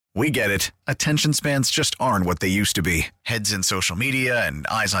We get it. Attention spans just aren't what they used to be. Heads in social media and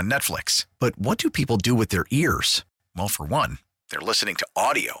eyes on Netflix. But what do people do with their ears? Well, for one, they're listening to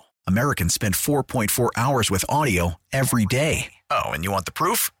audio. Americans spend 4.4 hours with audio every day. Oh, and you want the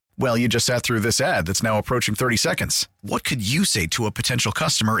proof? Well, you just sat through this ad that's now approaching 30 seconds. What could you say to a potential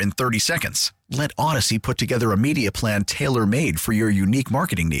customer in 30 seconds? Let Odyssey put together a media plan tailor-made for your unique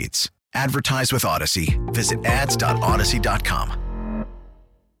marketing needs. Advertise with Odyssey. Visit ads.odyssey.com.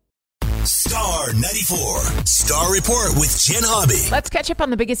 Star 94, Star Report with Jen Hobby. Let's catch up on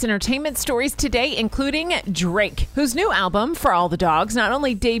the biggest entertainment stories today, including Drake, whose new album, For All the Dogs, not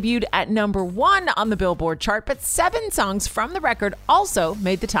only debuted at #1 on the Billboard chart, but 7 songs from the record also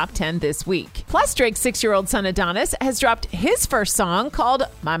made the top 10 this week. Plus, Drake's 6-year-old son Adonis has dropped his first song called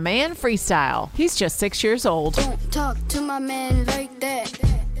My Man Freestyle. He's just 6 years old. Don't talk to my man like that.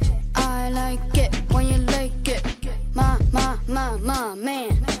 I like it when you like it. My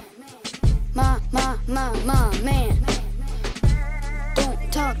man. My man.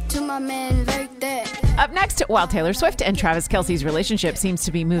 Don't talk to my man like that. Up next, while Taylor Swift and Travis Kelce's relationship seems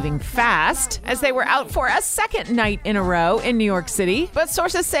to be moving fast, as they were out for a second night in a row in New York City, but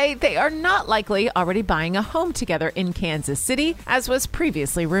sources say they are not likely already buying a home together in Kansas City, as was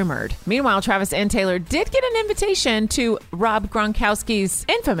previously rumored. Meanwhile, Travis and Taylor did get an invitation to Rob Gronkowski's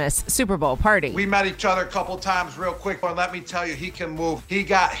infamous Super Bowl party. We met each other a couple times real quick, but let me tell you, he can move. He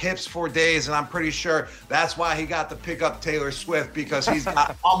got hips for days, and I'm pretty sure that's why he got to pick up Taylor Swift, because he's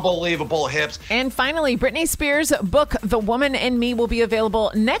got unbelievable hips. And finally, Britney Spears' book, The Woman in Me, will be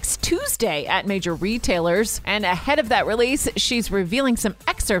available next Tuesday at major retailers. And ahead of that release, she's revealing some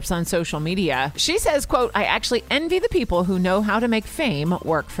excerpts on social media. She says, quote, I actually envy the people who know how to make fame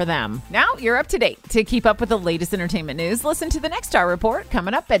work for them. Now you're up to date. To keep up with the latest entertainment news, listen to the Next Star Report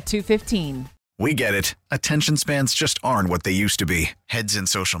coming up at 2:15. We get it. Attention spans just aren't what they used to be. Heads in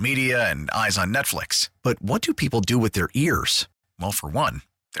social media and eyes on Netflix. But what do people do with their ears? Well, for one,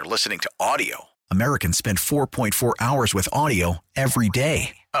 they're listening to audio. Americans spend 4.4 hours with audio every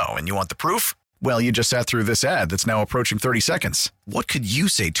day. Oh, and you want the proof? Well, you just sat through this ad that's now approaching 30 seconds. What could you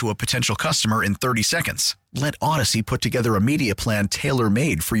say to a potential customer in 30 seconds? Let Odyssey put together a media plan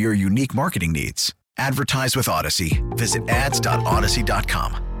tailor-made for your unique marketing needs. Advertise with Odyssey. Visit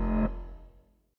ads.odyssey.com.